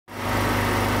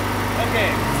Okay,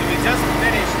 so we just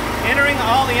finished entering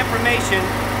all the information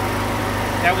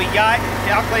that we got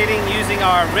calculating using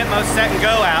our Ritmo Set and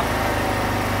Go app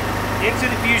into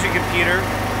the Fusion computer.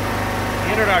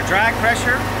 Entered our drag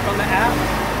pressure from the app.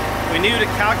 We knew to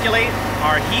calculate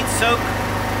our heat soak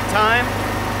time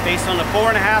based on the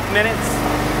 4.5 minutes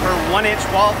per 1 inch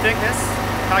wall thickness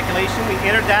calculation. We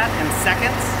entered that in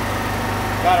seconds.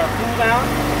 Got our cool down.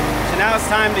 So now it's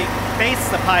time to face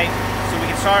the pipe so we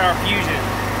can start our fusion.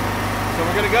 So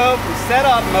we're gonna go from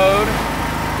setup mode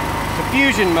to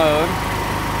fusion mode.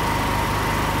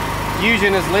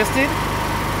 Fusion is listed.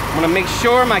 I'm gonna make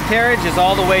sure my carriage is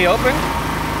all the way open.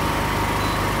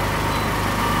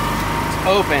 It's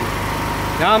open.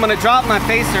 Now I'm gonna drop my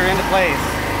facer into place.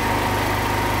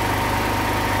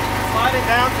 Slide it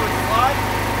down towards the slide.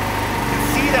 You can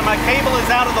see that my cable is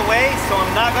out of the way, so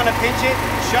I'm not gonna pinch it,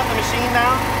 shut the machine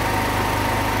down.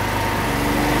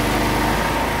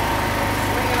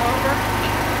 Swing it over.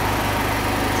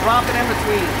 Drop it in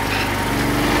between.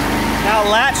 Now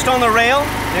latched on the rail,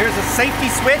 there's a safety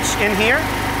switch in here,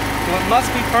 so it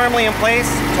must be firmly in place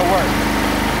to work.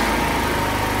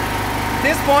 At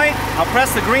this point, I'll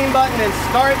press the green button and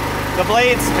start the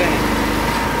blade spinning.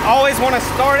 Always want to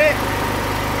start it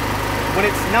when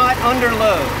it's not under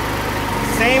load.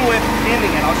 Same with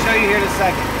ending it. I'll show you here in a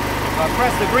second. So I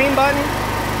press the green button,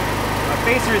 my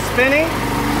facer is spinning.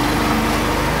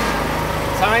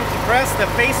 Time to press the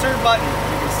facer button.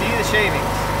 You can see the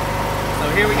shavings. So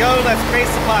here we go, let's face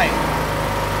the pipe.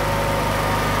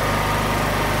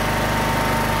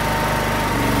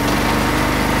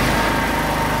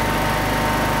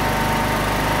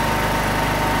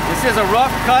 This is a rough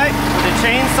cut with a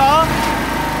chainsaw,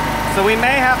 so we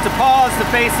may have to pause the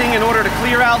facing in order to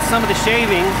clear out some of the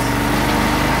shavings.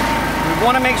 We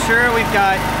want to make sure we've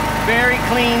got very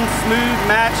clean, smooth,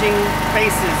 matching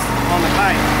faces on the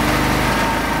pipe.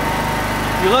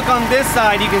 If you look on this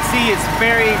side, you can see it's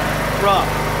very rough.